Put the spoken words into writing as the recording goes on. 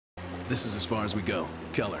This is as far as we go.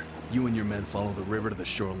 Keller, you and your men follow the river to the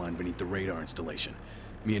shoreline beneath the radar installation.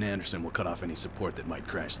 Me and Anderson will cut off any support that might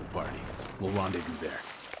crash the party. We'll rendezvous there.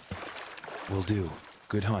 Will do.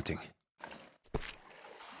 Good hunting.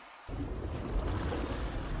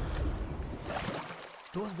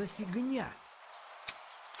 Что за фигня?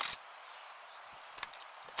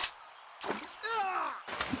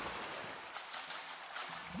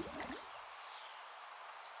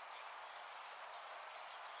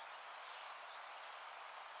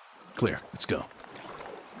 Clear. Let's go.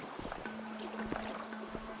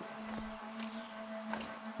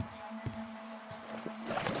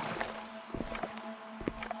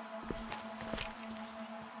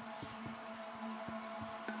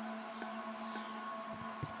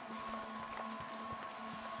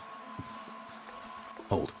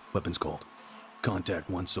 Hold. Weapons cold. Contact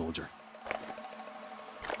one soldier.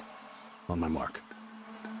 On my mark.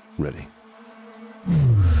 Ready.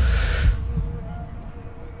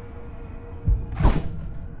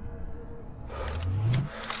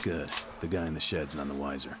 Good. The guy in the shed's none the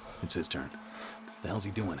wiser. It's his turn. The hell's he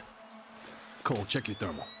doing? Cole, check your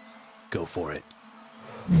thermal. Go for it.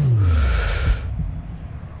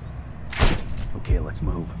 Okay, let's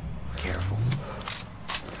move. Careful.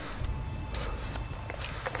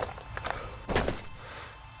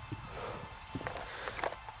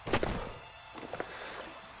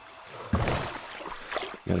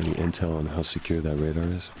 Got any intel on how secure that radar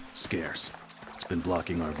is? Scarce. It's been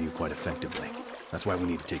blocking our view quite effectively. That's why we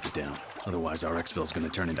need to take it down. Otherwise, our exfil's gonna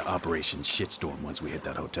turn into Operation Shitstorm once we hit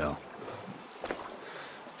that hotel.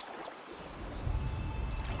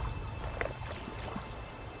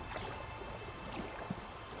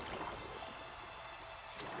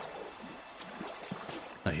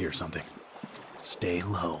 I hear something. Stay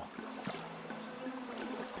low.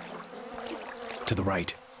 To the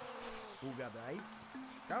right. Угадай.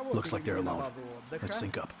 Кого Looks like they're привели на alone. базу отдыха? Let's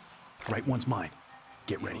sync up. Right one's mine.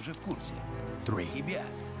 Get ready. Уже в курсе. 3, Тебя.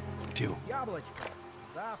 2. Яблочко.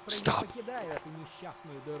 Завтра Stop. я покидаю эту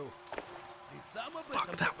несчастную дыру. Ты сам об Fuck,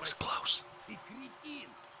 этом that was попросил? close. Ты кретин.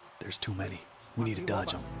 There's too many. We need to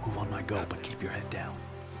dodge them. Move on my go, but keep your head down.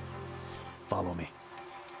 Follow me.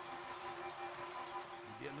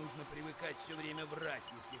 Тебе нужно привыкать все время врать,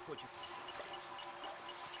 если хочешь.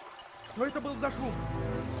 Что это был за шум?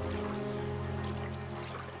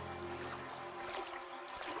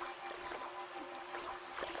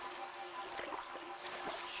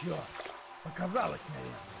 Черт, показалось,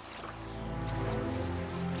 наверное.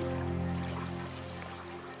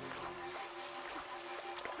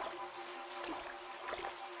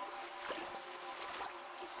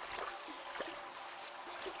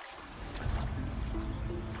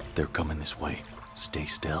 They're coming this way. Stay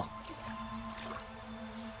still.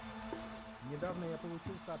 Недавно я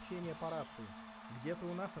получил сообщение по рации. Где-то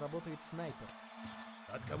у нас работает снайпер.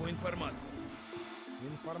 От кого информация?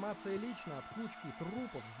 Информация лично от кучки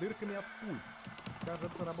трупов с дырками от пуль.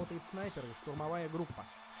 Кажется, работает снайпер и штурмовая группа.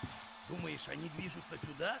 Думаешь, они движутся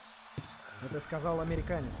сюда? Это сказал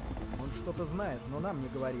американец. Он что-то знает, но нам не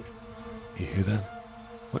говорит. You hear that?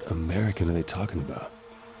 What American are they talking about?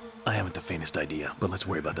 I haven't the faintest idea, but let's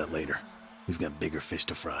worry about that later. We've got bigger fish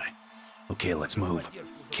to fry. Okay, let's move.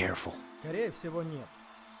 Careful. Скорее всего, нет.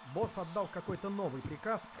 Босс отдал какой-то новый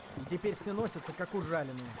приказ, и теперь все носятся как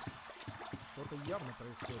ужаленные. Что-то явно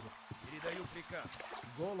происходит. Передаю приказ.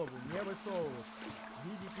 Голову не высовывать.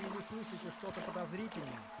 Видите или слышите что-то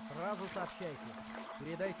подозрительное, сразу сообщайте.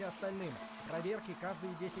 Передайте остальным. Проверки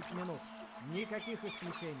каждые 10 минут. Никаких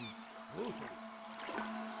исключений. Слушай.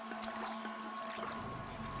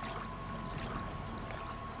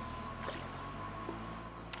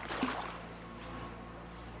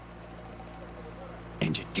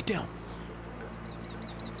 Engine, get down.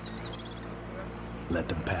 Let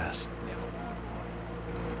them pass.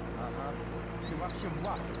 Ага. Ты вообще в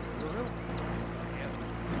вахту служил?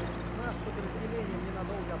 Нас подразделением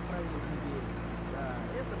ненадолго отправили в Нигерию. Да,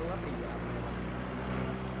 это была приятная возможность.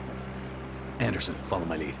 Anderson, follow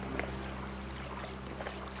my lead.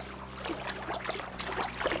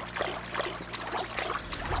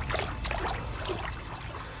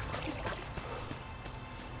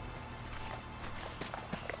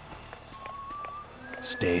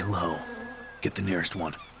 Stay low. Get the nearest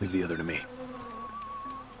one. Leave the other to me.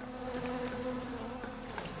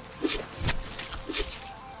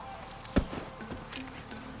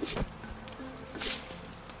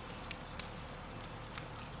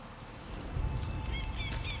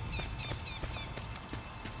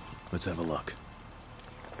 Let's have a look.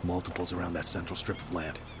 Multiples around that central strip of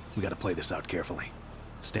land. We gotta play this out carefully.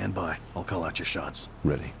 Stand by. I'll call out your shots.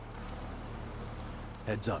 Ready.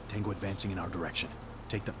 Heads up. Tango advancing in our direction.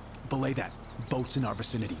 Take the... Belay that. Boats in our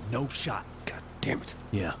vicinity. No shot. God damn it.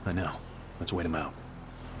 Yeah, I know. Let's wait him out.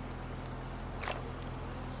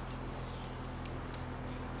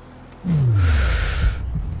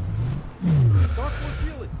 Что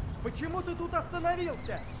случилось? Почему ты тут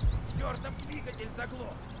остановился? Чертов двигатель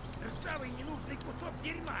заглох! Ржавый ненужный кусок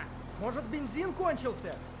дерьма! Может, бензин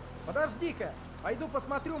кончился? Подожди-ка, пойду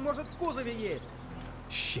посмотрю, может, в кузове есть.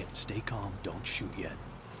 Shit, stay calm. Don't shoot yet.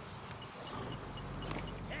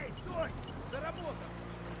 Эй, стой! Заработал!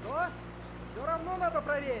 Что? Все равно надо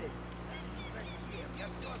проверить. Зачем? Я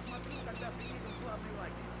все осмотрю, когда приедем в главный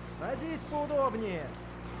лагерь. Садись поудобнее.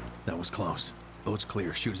 That was close. Boat's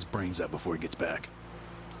clear. Shoot his brains out before he gets back.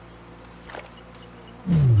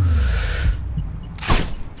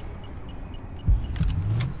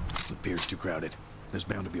 The pier's too crowded. There's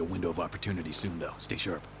bound to be a window of opportunity soon, though. Stay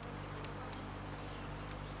sharp.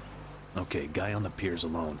 Okay, guy on the pier's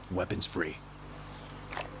alone. Weapons free.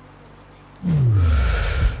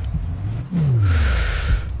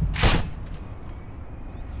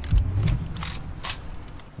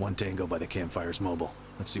 One Tango by the campfire's mobile.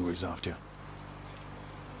 Let's see where he's off to.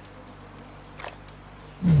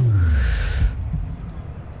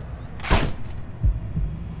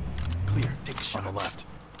 Clear. Take the shot on the left.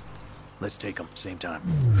 Let's take him. Same time.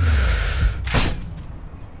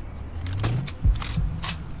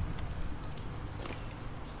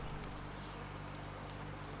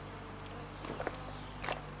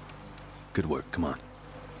 Good work. Come on.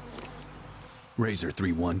 Razor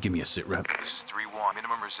 3-1, give me a sit rep. This is 3-1.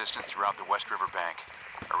 Minimum resistance throughout the West River Bank.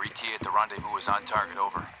 Our ETA at the rendezvous is on target,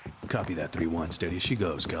 over. Copy that 3-1. Steady as she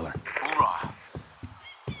goes, Keller. Hoorah!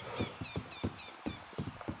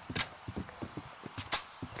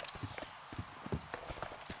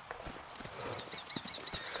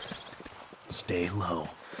 Stay low.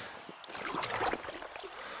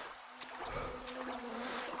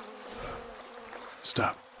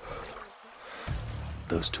 Stop.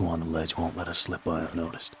 Those two on the ledge won't let us slip by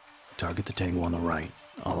unnoticed. Target the Tango on the right.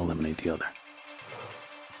 I'll eliminate the other.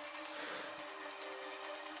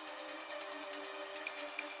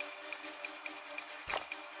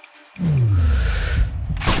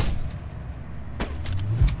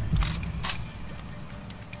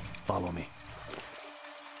 Follow me.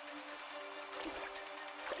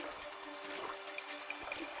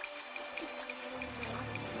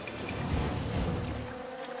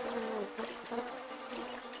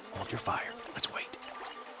 Hold your fire. Let's wait.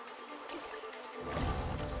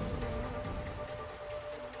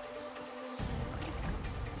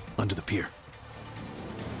 Under the pier.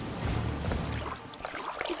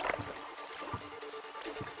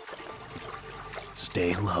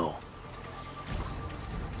 Stay low.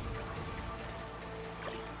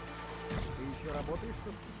 Ты еще работаешь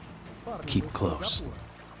с парнем Keep из close. Сингапура?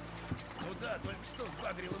 Ну да, только что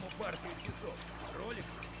сбагрил ему партию часов. Роликс.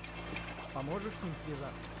 Поможешь с ним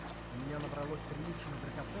связаться? У меня набралось прилично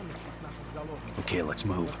драгоценностей с наших заложников. Okay, let's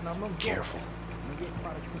move. В основном Careful. золото, но есть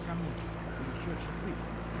парочку камней. И еще часы.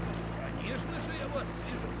 Конечно же я вас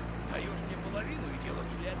свяжу. Даешь мне половину и дело в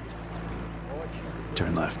шляпе. Очень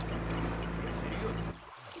Turn left. Я серьезно.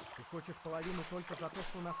 Ты хочешь половину только за то,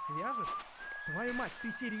 что нас свяжешь? Твою мать,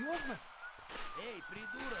 ты серьезно? Эй,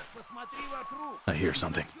 придурок, посмотри вокруг. I hear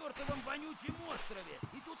something. На чертовом вонючем острове.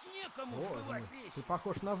 И тут некому О, сбывать ну, вещи. ты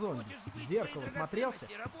похож на зомби. Хочешь сбыть В зеркало свои смотрелся?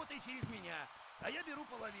 драгоценности, работай через меня. А я беру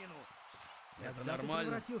половину. Это Когда ты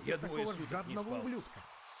нормально. превратился Я в двое такого суток не жадного спал. ублюдка?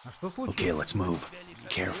 А что случилось? Okay, let's move. Тебя лишь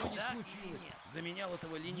Careful. одного не случилось. Заменял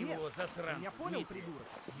этого ленивого Нет, засранца. я понял, Дмитрия. придурок.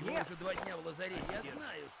 Его Нет. уже 2 дня в лазарете. Я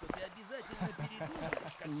знаю, что ты обязательно передумаешь,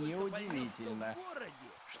 как только поймешь, что в городе.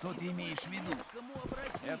 Что ты имеешь в виду? Кому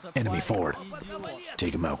обратиться? Enemy forward. А пока валет.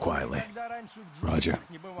 Take him out quietly. Никогда раньше в Roger. джунглях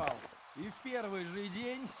не бывал. И в первый же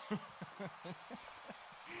день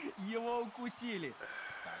его укусили.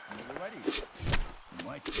 Так не говори.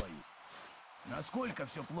 Мать твою. Насколько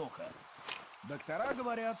все плохо? Доктора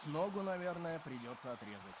говорят, ногу, наверное, придется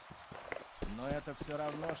отрезать. Но это все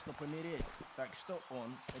равно, что помереть. Так что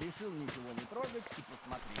он решил ничего не трогать и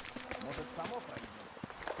посмотреть. Может, само пройдет.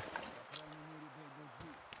 По крайней мере, был бы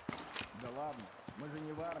жив. Да ладно, мы же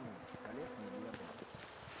не в армии, коллег не держим.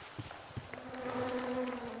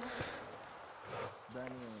 Да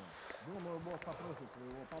не, думаю, босс попросит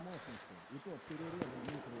своего помощника, и тот перережет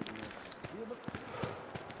Дмитрию глотку.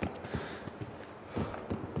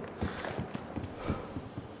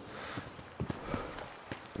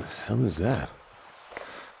 The hell is that?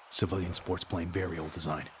 Civilian sports plane, very old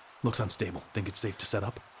design. Looks unstable. Think it's safe to set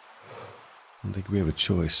up? I don't think we have a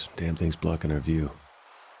choice. Damn thing's blocking our view.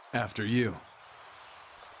 After you.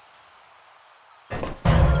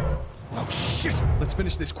 Oh, shit! Let's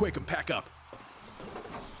finish this quick and pack up.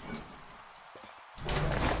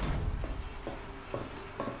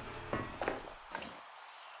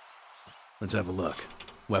 Let's have a look.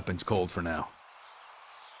 Weapons cold for now.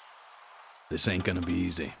 This ain't gonna be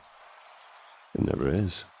easy. It never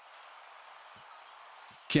is.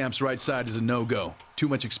 Camp's right side is a no-go. Too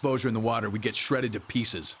much exposure in the water, we get shredded to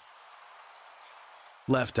pieces.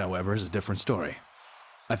 Left, however, is a different story.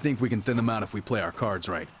 I think we can thin them out if we play our cards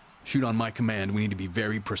right. Shoot on my command, we need to be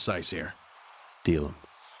very precise here. Deal 'em.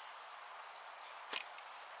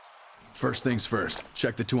 First things first,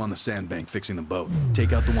 check the two on the sandbank fixing the boat.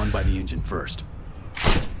 Take out the one by the engine first.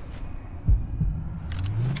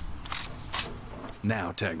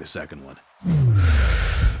 Now tag the second one.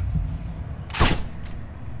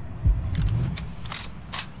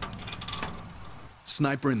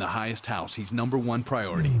 Sniper in the highest house, he's #1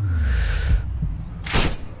 priority.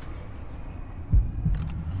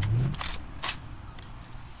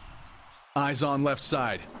 Eyes on left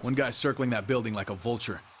side. One guy's circling that building like a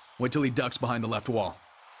vulture. Wait till he ducks behind the left wall.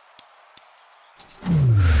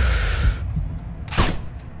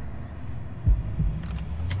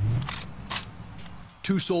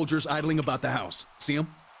 Two soldiers idling about the house. See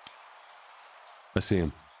him? I see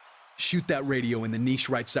him. Shoot that radio in the niche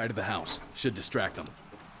right side of the house. Should distract them.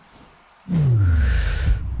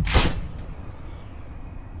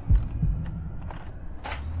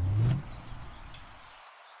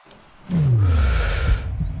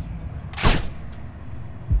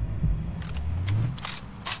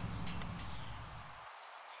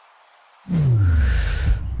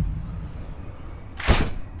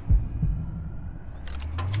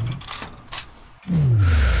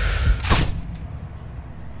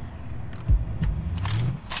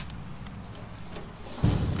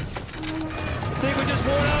 Think we just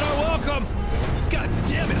wore out our welcome! God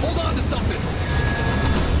damn it, hold on to something!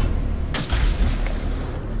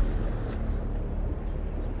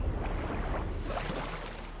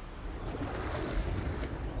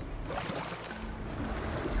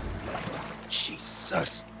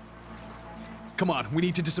 Jesus! Come on, we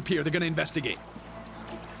need to disappear. They're gonna investigate.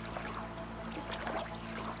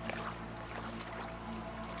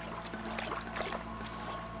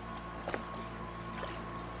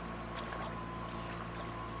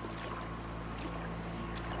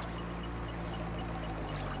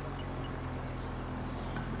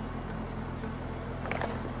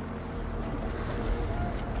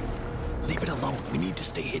 Leave it alone. We need to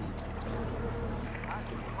stay hidden.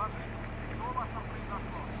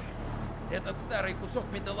 Этот старый кусок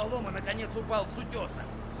металлолома наконец упал с утеса.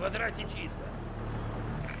 В квадрате чисто.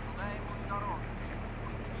 Туда ему не дорога.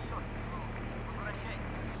 Пусть гниет внизу.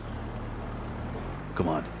 Возвращайтесь. Come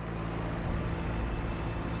on.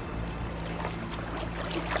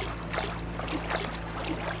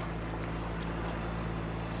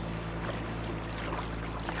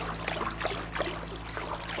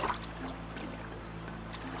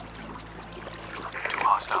 Two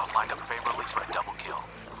hostiles lined up favorably for a double kill.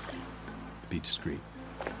 Be discreet.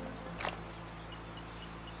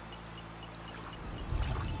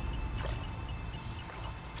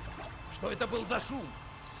 Что это был за шум?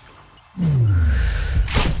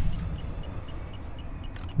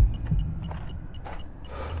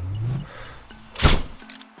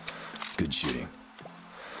 Good shooting.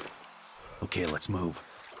 Okay, let's move.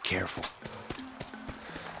 Careful.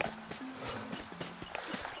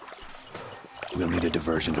 We'll need a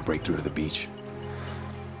diversion to break through to the beach.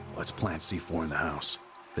 Let's plant C4 in the house.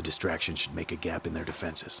 The distraction should make a gap in their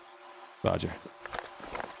defenses. Roger.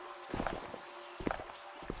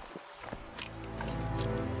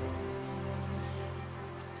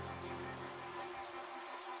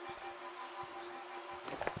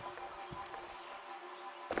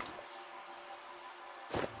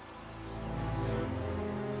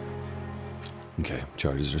 Okay,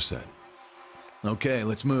 charges are set. Okay,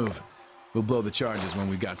 let's move. We'll blow the charges when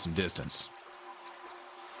we've got some distance.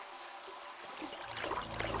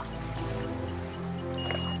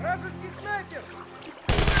 Вражеский снайпер!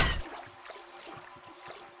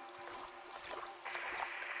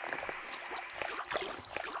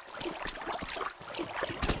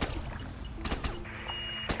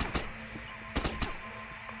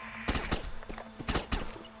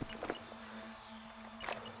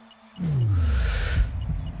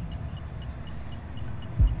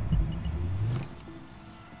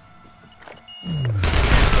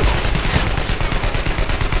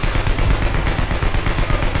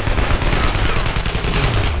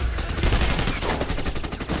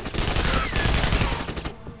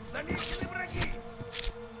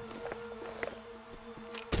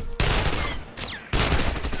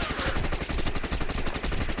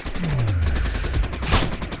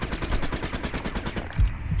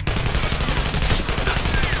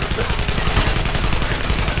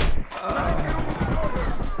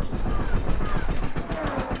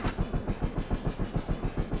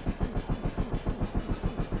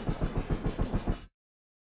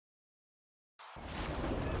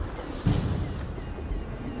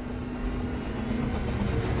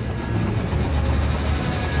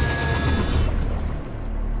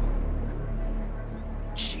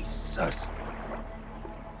 us.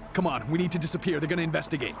 Come on, we need to disappear. They're gonna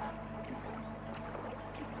investigate.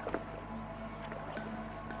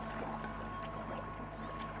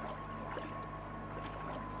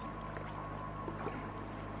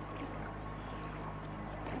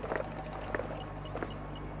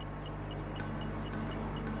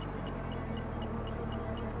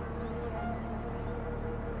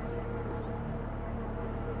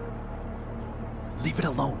 Leave it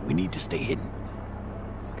alone. We need to stay hidden.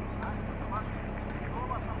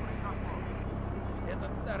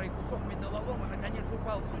 Этот старый кусок металлолома наконец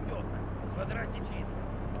упал с утеса. В квадрате чисто.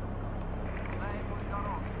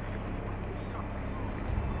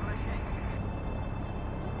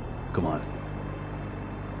 Come on.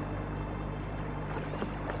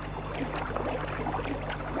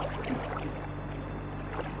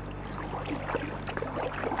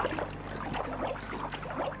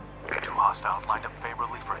 Two hostiles lined up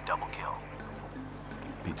favorably for a double kill.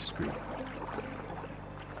 Be discreet.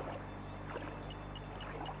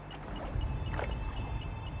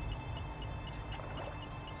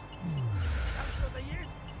 Там что-то есть?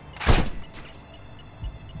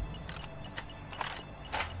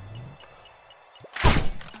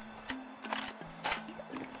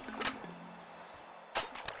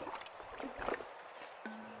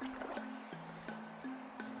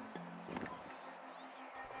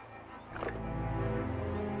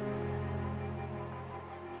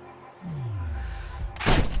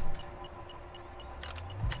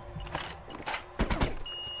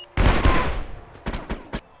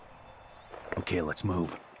 Okay, let's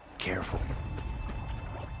move. Careful.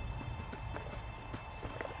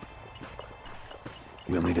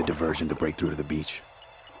 We'll need a diversion to break through to the beach.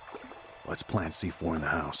 Let's plant C4 in the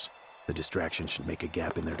house. The distraction should make a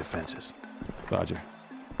gap in their defenses. Roger.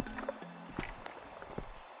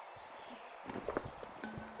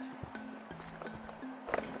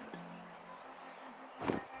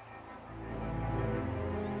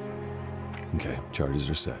 Okay, charges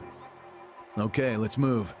are set. Okay, let's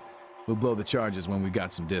move. We'll blow the charges when we've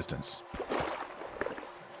got some distance.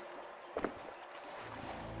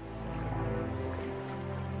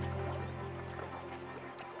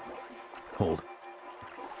 Hold.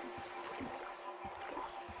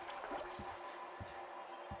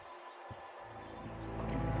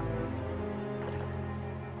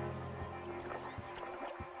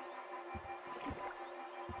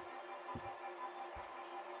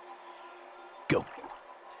 Go.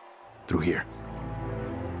 Through here.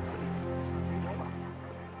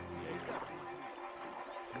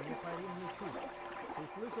 Не пари мне чушь. Ты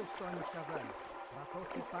слышал, что они сказали? Про то,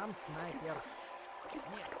 что там снайпер.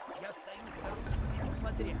 Нет, я стою вторую смену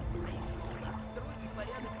подряд. А еще у нас строгий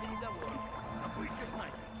порядок переговоров. Какой еще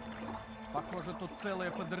снайпер? Похоже, тут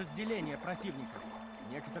целое подразделение противников.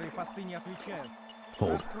 Некоторые посты не отвечают.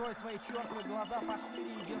 Hold. Открой свои чертовы глаза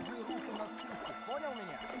пошире и держи руку на спуске. Понял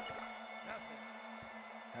меня? Да, сэр.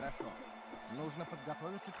 Хорошо. Нужно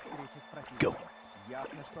подготовиться к встрече с Go. противником.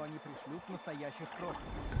 Ясно, что они пришлют настоящих профи.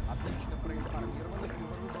 Отлично проинформированных и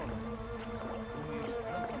вооруженных. Думаешь,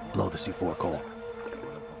 стрелка Blow the C4, Cole.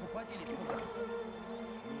 Может, покупатель испугался?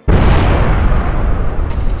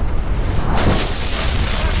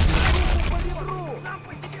 Сам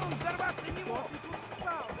по себе он взорваться не мог.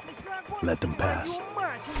 Let them pass. Твою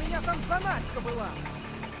мать, у меня там заначка была!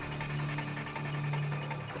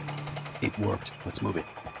 It worked. Let's move it.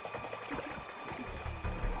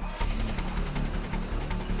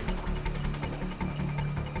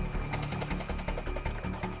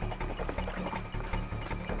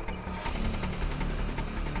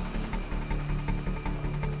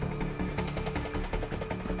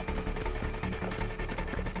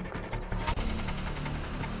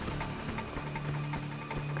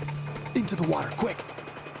 Into the water, quick!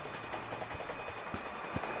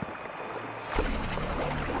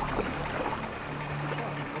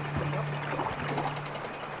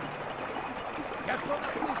 Я что-то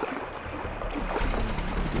слышу.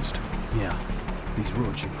 Yeah. These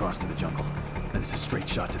roads should cross to the jungle. Then it's a straight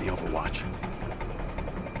shot to the Overwatch.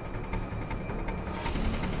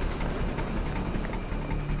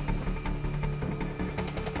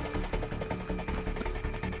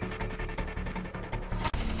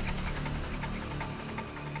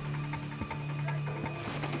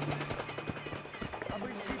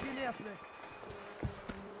 Обыщите местных!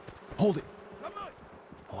 Hold it! За мной!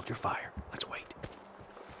 Hold your fire. Let's wait.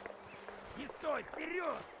 Не стой!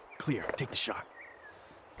 Вперед! Clear. Take the shot.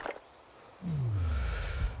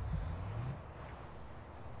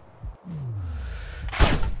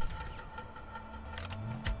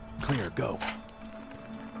 Clear. Go.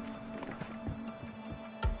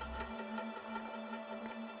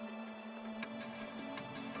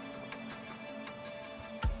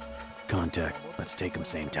 contact. Let's take him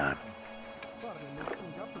same time.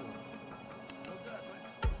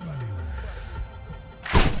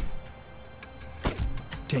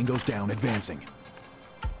 Tango's down, advancing.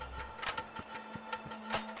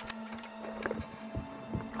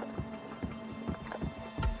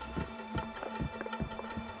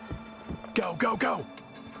 Go, go, go!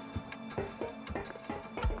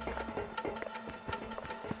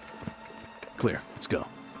 Clear, let's go.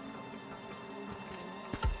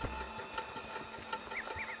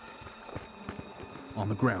 On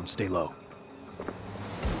the ground, stay low.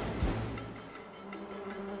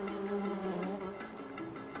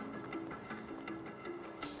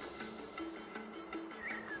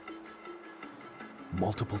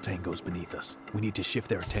 Multiple tangos beneath us. We need to shift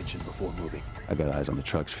their attention before moving. I got eyes on the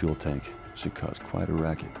truck's fuel tank. Should cause quite a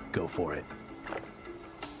racket. Go for it.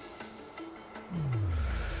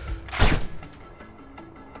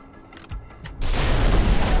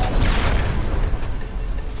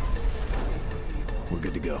 We're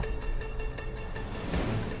good to go.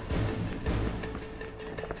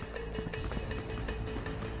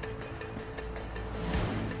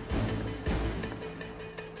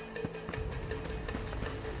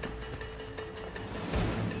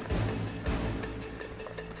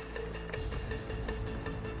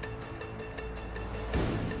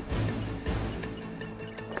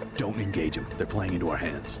 Don't engage them. They're playing into our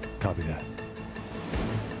hands. Copy that.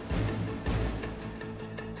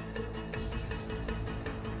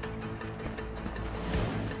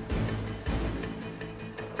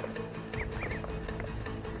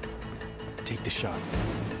 Take the shot.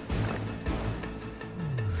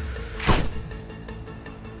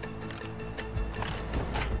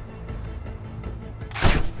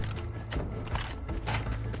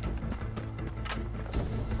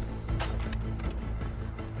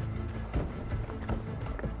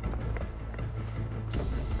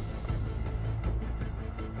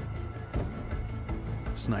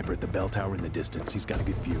 Sniper at the bell tower in the distance. He's got a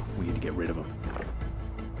good view. We need to get rid of him.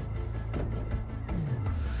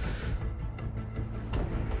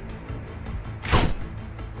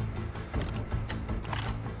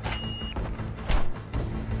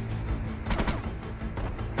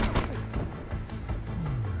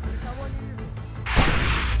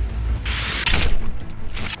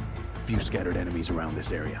 Few scattered enemies around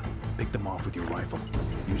this area. Pick them off with your rifle.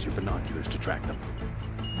 Use your binoculars to track them.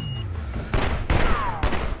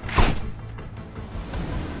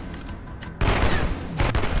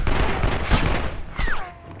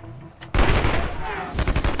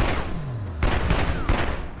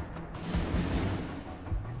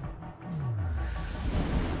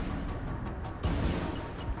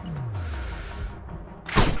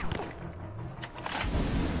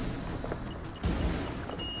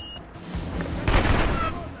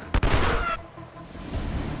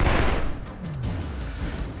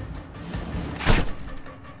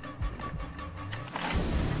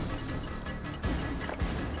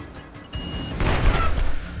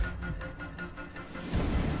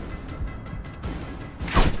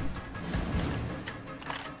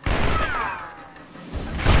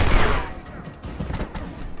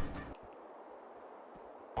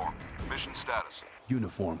 Mission status.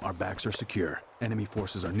 Uniform, our backs are secure. Enemy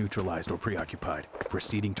forces are neutralized or preoccupied.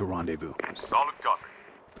 Proceeding to rendezvous. Solid copy.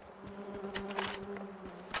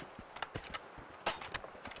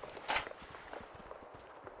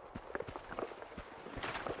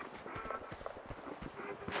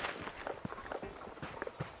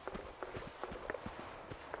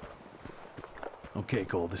 Okay,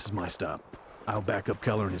 Cole, this is my stop. I'll back up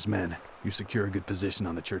Keller and his men. You secure a good position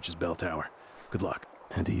on the church's bell tower. Good luck.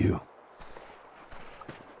 And to you.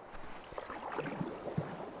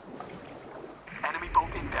 Enemy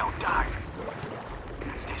boat inbound. Dive.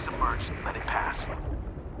 Stay submerged. Let it pass.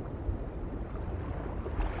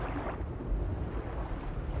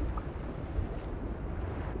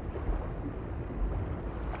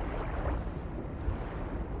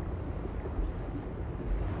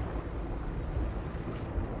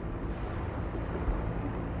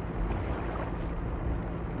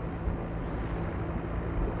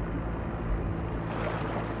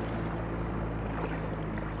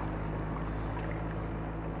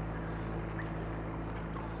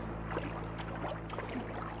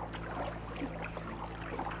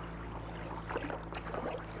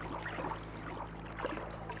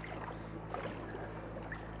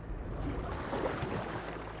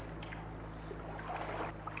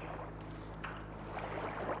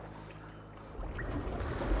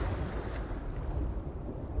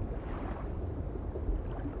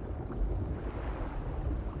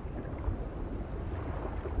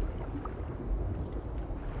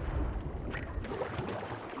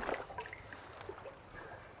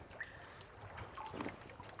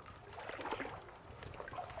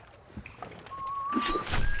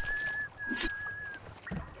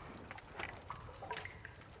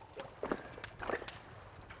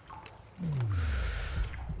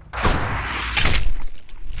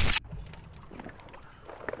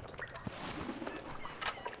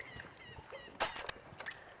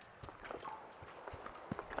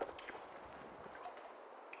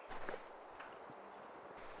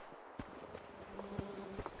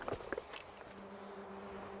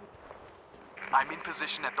 I'm in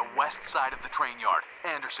position at the west side of the train yard.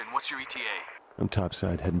 Anderson, what's your ETA? I'm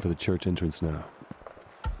topside, heading for the church entrance now.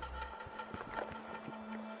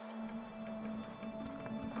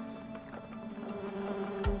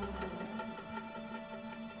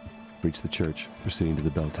 Reach the church, proceeding to the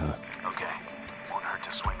bell tower. Okay. Won't hurt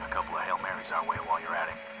to swing a couple of Hail Marys our way while you're at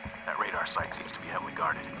it. That radar site seems to be heavily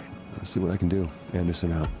guarded. I'll see what I can do.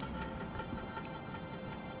 Anderson out.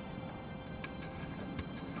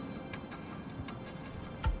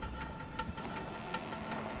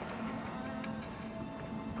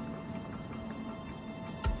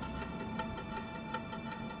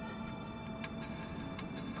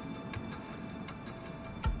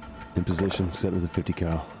 In position, set with a 50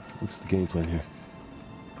 cal. What's the game plan here?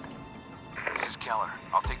 This is Keller.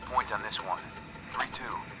 I'll take point on this one. 3-2. Do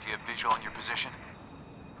you have visual on your position?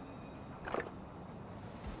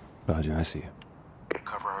 Roger, I see you.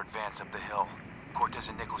 Cover our advance up the hill. Cortez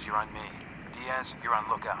and Nichols, you're on me. Diaz, you're on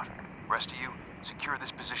lookout. Rest of you, secure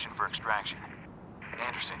this position for extraction.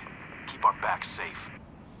 Anderson, keep our backs safe.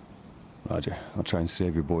 Roger, I'll try and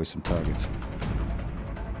save your boys some targets.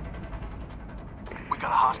 We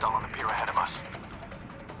got a hostile on the pier ahead of us.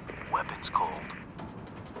 Weapons cold.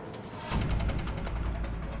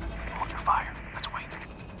 Hold your fire. Let's wait.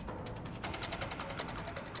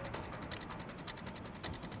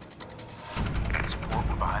 Support,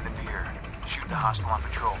 we're behind the pier. Shoot the hostile on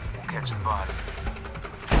patrol. We'll catch the body.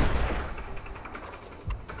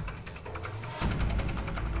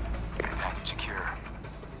 Package secure.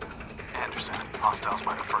 Anderson, hostiles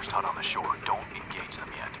by the first hut on the shore. Don't engage them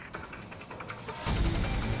yet.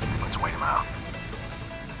 Let's wait them out.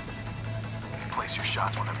 Place your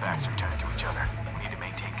shots when their backs are turned to each other. We need to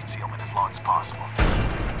maintain concealment as long as possible.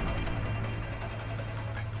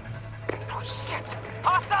 Oh, shit!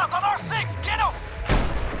 Hostiles on R6! Get them!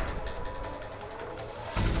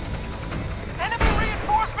 Enemy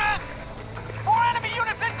reinforcements! More enemy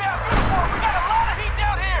units inbound! Uniform! We got a lot of heat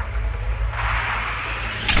down here!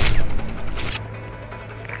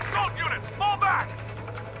 Assault units, fall back!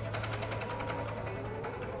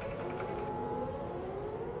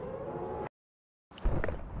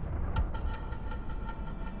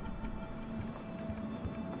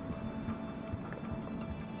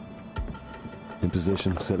 In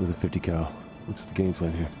position, set with a 50 cal. What's the game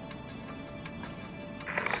plan here?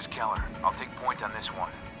 This is Keller. I'll take point on this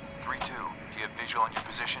one. 3-2. Do you have visual on your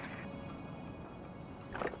position?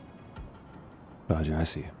 Roger, I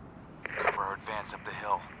see you. Cover our advance up the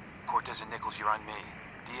hill. Cortez and Nichols, you're on me.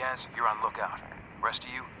 Diaz, you're on lookout. Rest of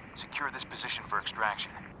you, secure this position for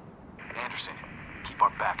extraction. Anderson, keep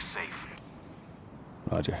our backs safe.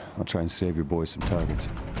 Roger, I'll try and save your boys some targets.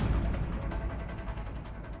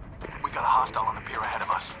 We got a hostile on the pier ahead of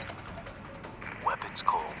us. Weapons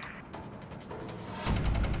cold.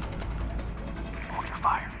 Hold your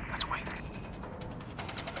fire. Let's wait.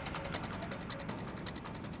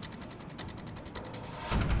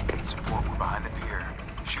 Support, we're behind the pier.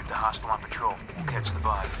 Shoot the hostile on patrol. We'll catch the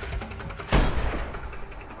body.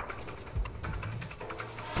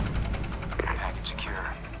 Package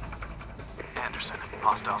secure. Anderson,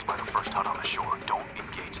 hostiles by the first hut on the shore. Don't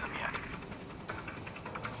engage them yet.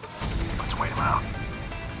 Let's wait them out.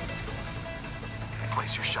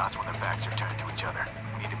 Place your shots when their backs are turned to each other.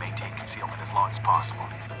 We need to maintain concealment as long as possible.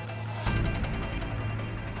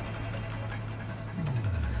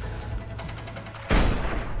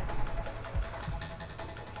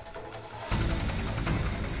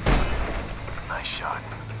 Nice shot.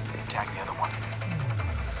 Tag the other one.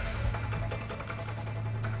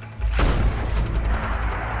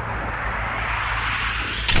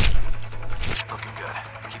 Looking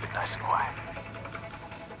good. Keep it nice and quiet.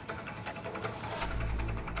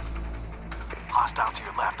 Hostile to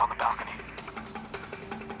your left on the balcony.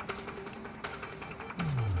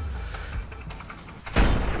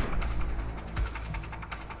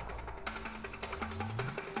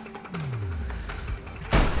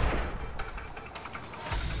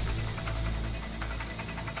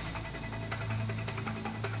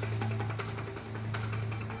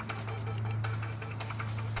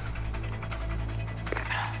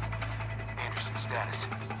 Anderson status.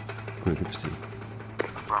 Clear to proceed.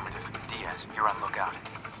 Affirmative. Diaz, you're on lookout.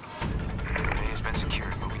 The bay has been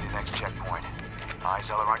secured. Moving to next checkpoint. Eyes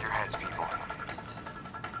all around your heads, people.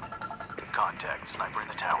 Contact. Sniper in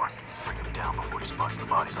the tower. Bring him down before he spots the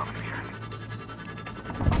bodies on the pier.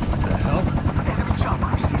 What the hell? Enemy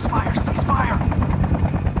chopper! Cease fire! Cease fire!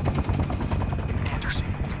 Anderson,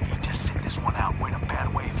 you need to sit this one out. We're in a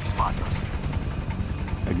bad way if he spots us.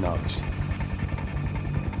 Acknowledged.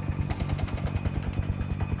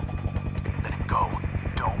 Let him go.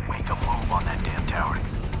 Don't make a move on that damn tower.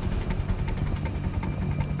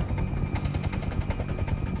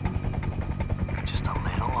 Just a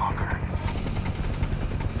little longer.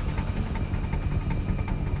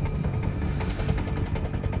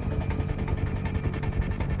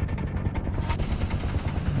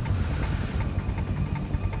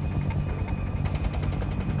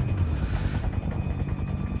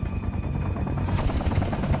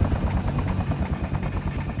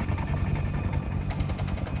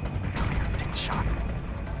 Take the shot.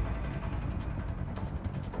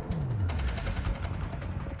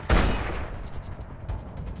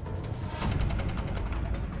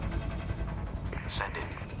 Send it.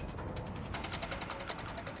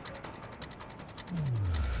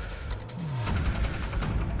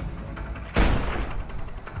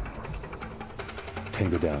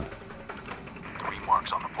 Tango down. 3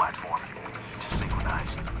 marks on the platform. Need to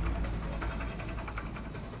synchronize.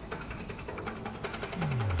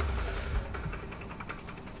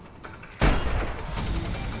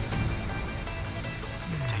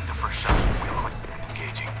 Take the first shot. We'll click.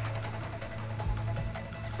 Engaging.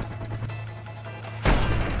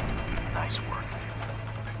 Nice work.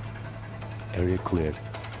 Area cleared.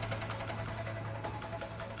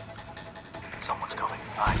 Someone's coming.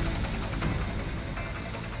 Aye.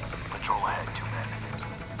 Patrol ahead, 2 men.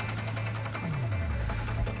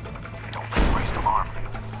 Don't let him raise an alarm.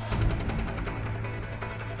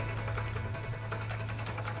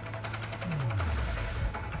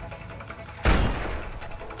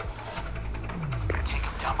 Take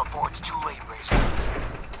him down before it's too late, Razor.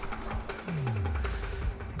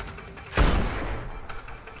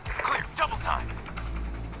 Clear, double time.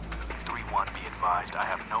 3-1, be advised. I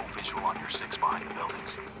have no visual on your 6 behind the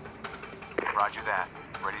buildings. Roger that.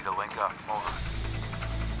 Ready to link up. Over.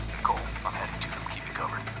 Cole, I'm heading to them. Keep you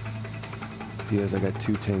covered. Diaz, I got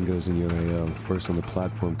 2 tangos in your AO. First on the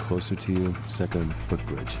platform closer to you, second on the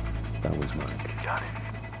footbridge. That one's mine. Got it.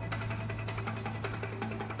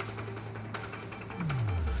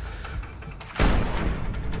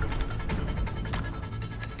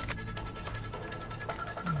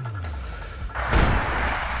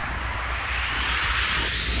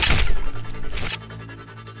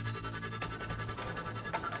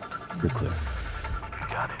 You're clear.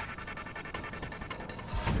 Got it.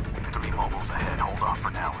 3 mobiles ahead. Hold off for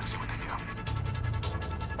now. Let's see what they do.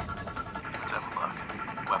 Let's have a look.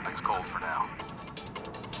 Weapons cold for now.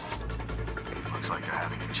 Looks like they're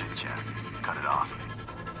having a chit-chat. Cut it off.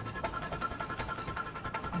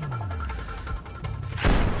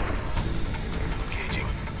 Engaging.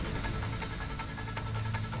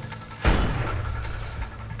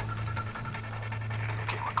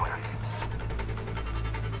 Okay, we're clear.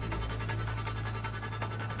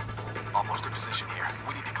 Almost in position here.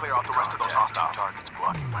 We need to clear out the rest of those hostiles. Targets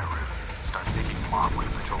blocking my route. Start picking them off when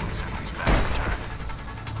the patrolling sentry's back his turn.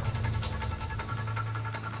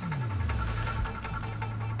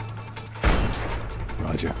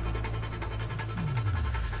 Roger.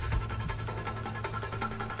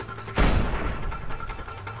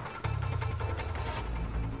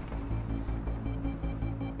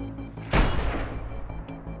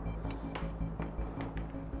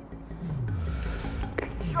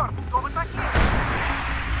 Черт, кто вы такие?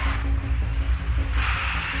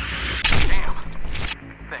 Damn.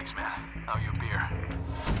 Thanks, man. I'll you a beer.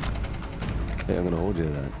 Hey, I'm gonna hold you to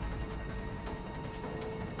that.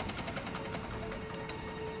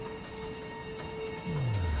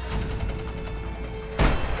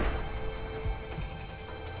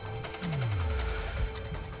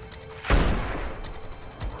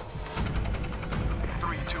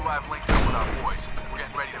 I've linked up with our boys. We're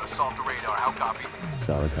getting ready to assault the radar. How copy?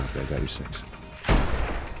 Solid copy. I got your 6.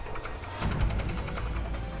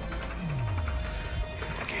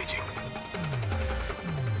 Engaging.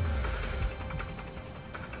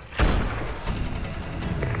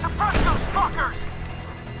 Suppress those fuckers!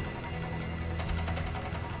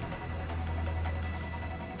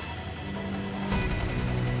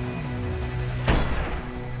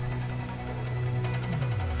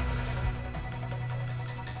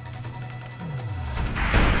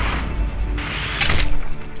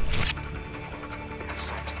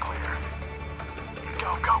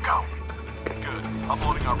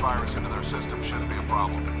 Uploading our virus into their system shouldn't be a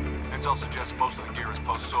problem. Intel suggests most of the gear is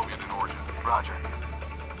post-Soviet in origin. Roger.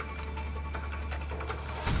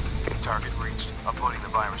 Target reached. Uploading the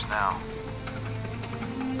virus now.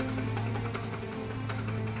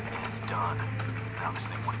 And done. Now this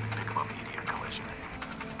thing won't even pick up a meteor collision.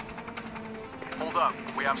 Hold up.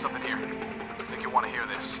 We have something here. Think you want to hear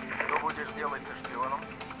this? Что будешь делать со шпионом?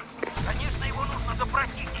 Конечно, его нужно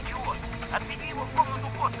допросить, идиот. Отведи его в комнату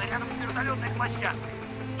босса рядом с вертолетной площадкой.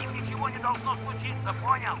 С ним ничего не должно случиться,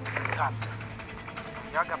 понял? Касс,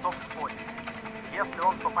 я готов спорить. Если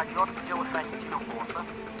он попадет к телохранителю босса,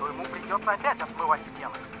 то ему придется опять отмывать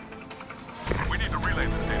стены. We need to relay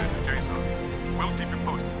this data to Jason. We'll keep you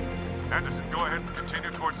posted. Anderson, go ahead and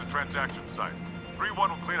continue towards the transaction site. 3-1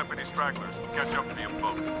 will clean up any stragglers and catch up via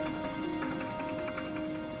boat.